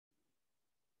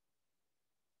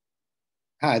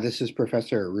Hi, this is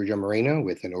Professor Rujo Moreno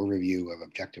with an overview of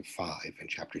Objective 5 in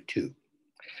Chapter 2.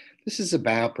 This is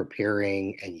about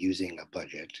preparing and using a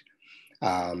budget.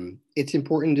 It's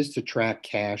important just to track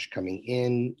cash coming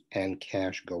in and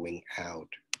cash going out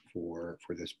for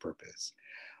this purpose.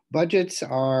 Budgets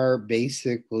are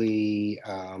basically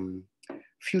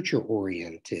future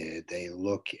oriented. They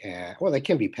look at, well, they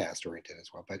can be past oriented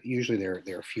as well, but usually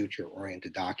they're future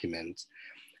oriented documents.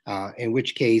 In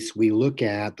which case we look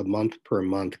at the month per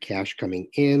month cash coming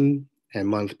in and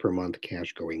month per month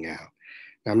cash going out.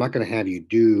 Now, I'm not going to have you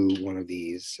do one of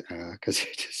these because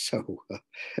it's just so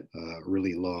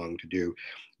really long to do,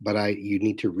 but you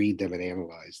need to read them and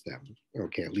analyze them,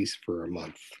 okay, at least for a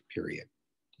month period.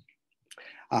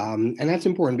 And that's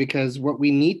important because what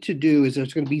we need to do is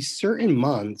there's going to be certain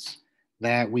months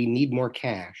that we need more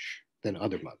cash than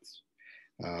other months.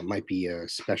 Might be a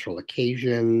special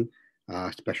occasion,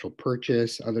 special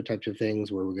purchase, other types of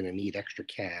things where we're going to need extra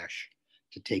cash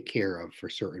to take care of for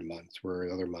certain months, where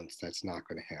in other months that's not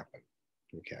going to happen.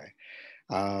 Okay.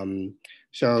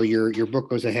 So your book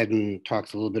goes ahead and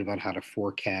talks a little bit about how to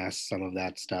forecast some of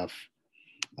that stuff.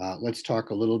 Let's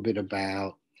talk a little bit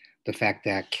about the fact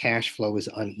that cash flow is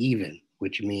uneven,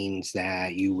 which means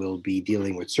that you will be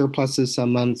dealing with surpluses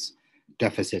some months,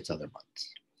 deficits other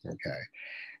months. Okay.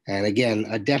 And again,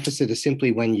 a deficit is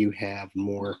simply when you have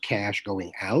more cash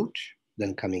going out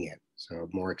than coming in. So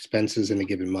more expenses in a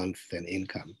given month than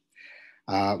income.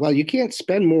 Well, you can't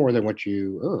spend more than what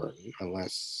you earn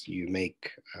unless you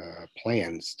make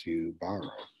plans to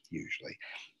borrow, usually.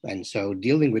 And so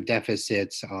dealing with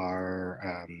deficits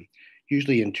are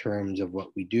usually in terms of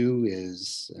what we do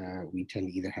is we tend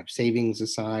to either have savings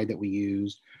aside that we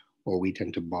use or we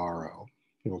tend to borrow.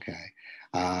 Okay.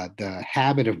 The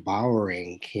habit of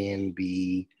borrowing can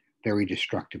be very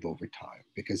destructive over time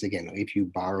because, again, if you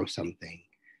borrow something,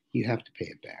 you have to pay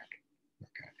it back.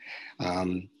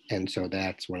 Okay. And so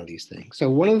that's one of these things. So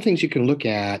one of the things you can look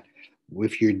at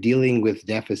if you're dealing with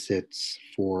deficits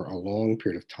for a long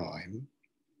period of time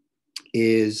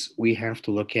is we have to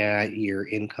look at your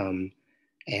income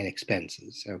and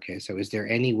expenses. Okay. So is there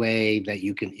any way that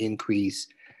you can increase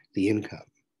the income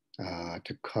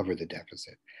to cover the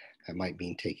deficit? That might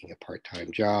mean taking a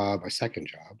part-time job, a second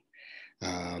job.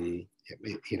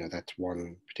 That's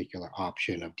one particular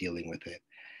option of dealing with it.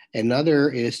 Another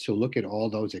is to look at all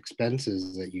those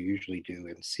expenses that you usually do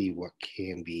and see what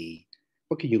can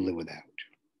you live without,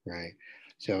 right?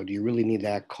 So do you really need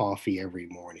that coffee every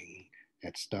morning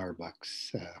at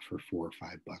Starbucks for $4 or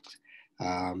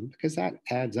 $5? Because that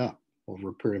adds up. Over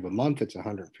a period of a month, it's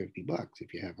 $150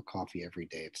 if you have a coffee every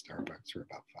day at Starbucks for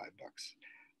about $5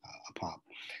 a pop.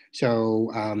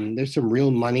 So there's some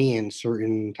real money in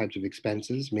certain types of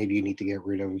expenses. Maybe you need to get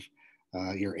rid of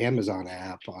your Amazon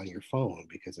app on your phone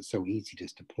because it's so easy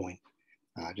just to point,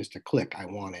 just to click, I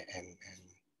want it,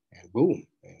 and boom,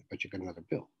 but you got another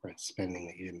bill, right? Spending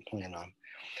that you didn't plan on.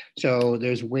 So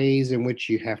there's ways in which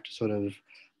you have to sort of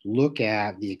look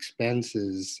at the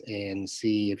expenses and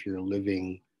see if you're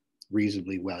living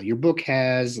reasonably well. Your book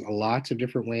has lots of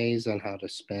different ways on how to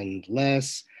spend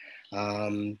less.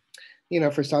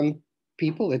 For some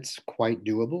people, it's quite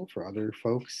doable. For other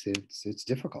folks, it's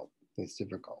difficult. It's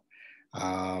difficult.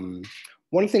 One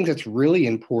of the things that's really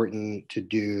important to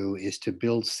do is to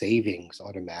build savings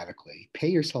automatically. Pay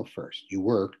yourself first. You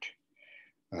worked.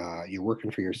 You're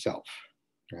working for yourself,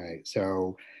 right?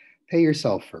 So pay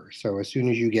yourself first. So as soon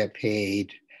as you get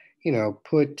paid,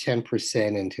 put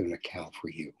 10% into an account for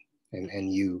you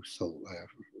and you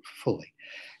fully,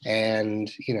 and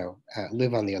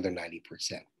live on the other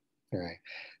 90%. All right.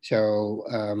 So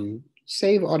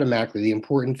save automatically. The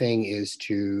important thing is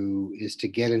to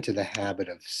get into the habit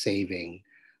of saving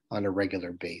on a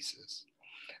regular basis.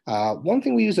 One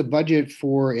thing we use a budget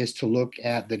for is to look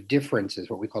at the differences,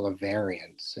 what we call a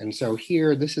variance. And so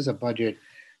here, this is a budget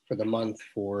for the month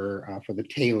for the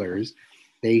tailors.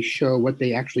 They show what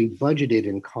they actually budgeted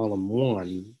in column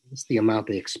 1. It's the amount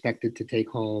they expected to take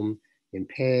home in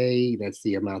pay. That's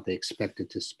the amount they expected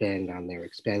to spend on their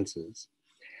expenses.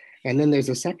 And then there's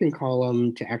a second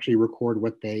column to actually record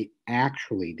what they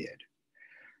actually did,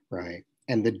 right?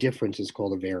 And the difference is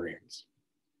called a variance.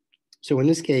 So in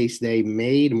this case, they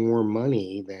made more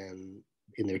money than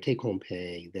in their take-home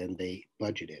pay than they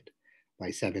budgeted by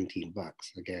 $17.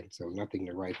 Again, so nothing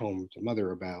to write home to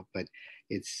mother about, but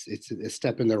it's a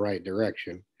step in the right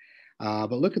direction.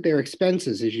 But look at their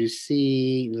expenses as you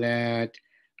see that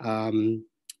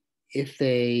if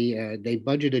they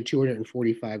budgeted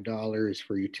 $245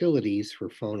 for utilities, for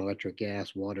phone, electric,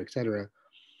 gas, water, etc.,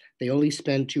 they only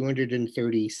spent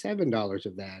 $237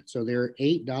 of that. So they're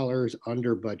 $8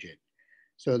 under budget.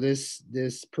 So this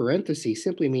parenthesis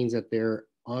simply means that they're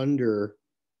under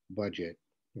budget,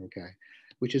 okay,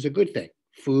 which is a good thing.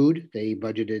 Food, they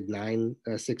budgeted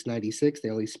 696,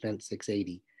 they only spent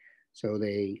 680. So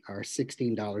they are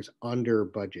 $16 under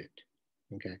budget.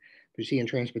 Okay. But you see, in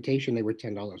transportation, they were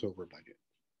 $10 over budget.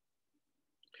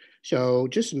 So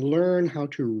just learn how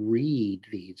to read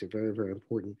these. They're very, very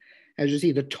important. As you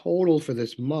see, the total for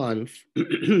this month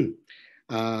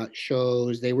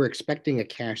shows they were expecting a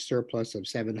cash surplus of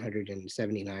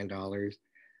 $779.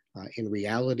 In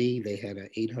reality, they had an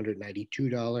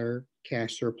 $892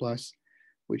 cash surplus,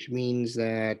 which means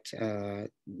that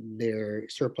their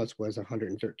surplus was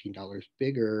 $113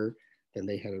 bigger than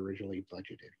they had originally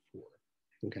budgeted for.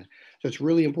 Okay, so it's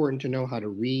really important to know how to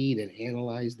read and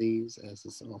analyze these, as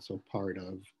is also part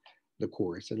of the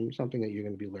course and something that you're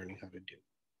going to be learning how to do.